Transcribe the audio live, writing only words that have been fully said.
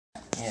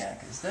Yeah,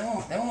 because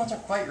them ones are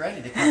quite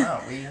ready to come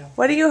out.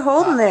 What are you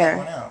holding there?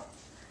 One out.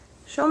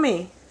 Show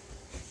me.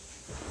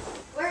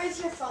 Where is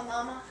your phone,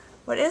 Mama?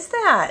 What is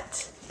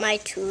that? My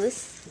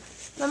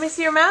tooth. Let me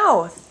see your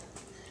mouth.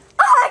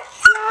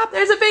 Oh,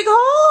 there's a big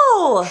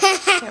hole.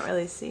 Can't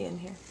really see in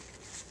here.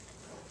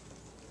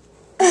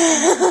 In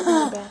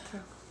the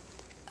bathroom.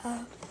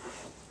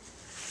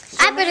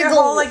 I better your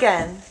go. Hole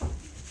again.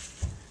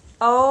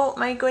 Oh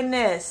my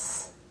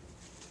goodness.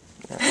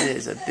 That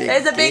is a big.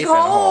 There's a big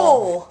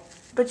hole.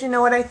 But you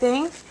know what I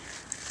think?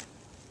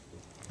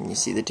 Can you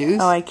see the tooth?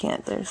 Oh, I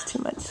can't. There's too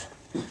much.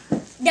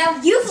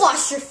 Now you've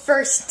lost your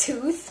first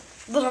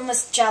tooth, little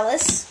Miss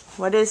Jealous.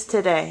 What is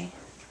today?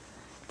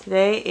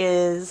 Today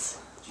is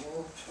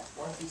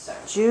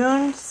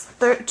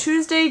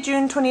Tuesday,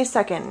 June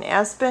 22nd.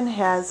 Aspen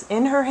has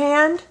in her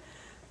hand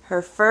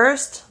her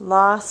first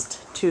lost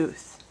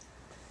tooth.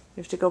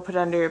 You have to go put it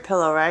under your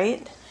pillow,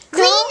 right?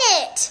 Clean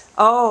it!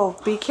 Oh,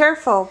 be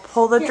careful.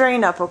 Pull the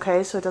drain up,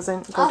 okay, so it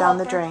doesn't go down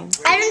the drain.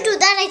 I don't do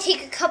that. I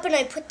take a cup and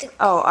I put the...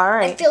 Oh, all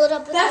right. I fill it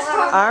up with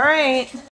water. All right.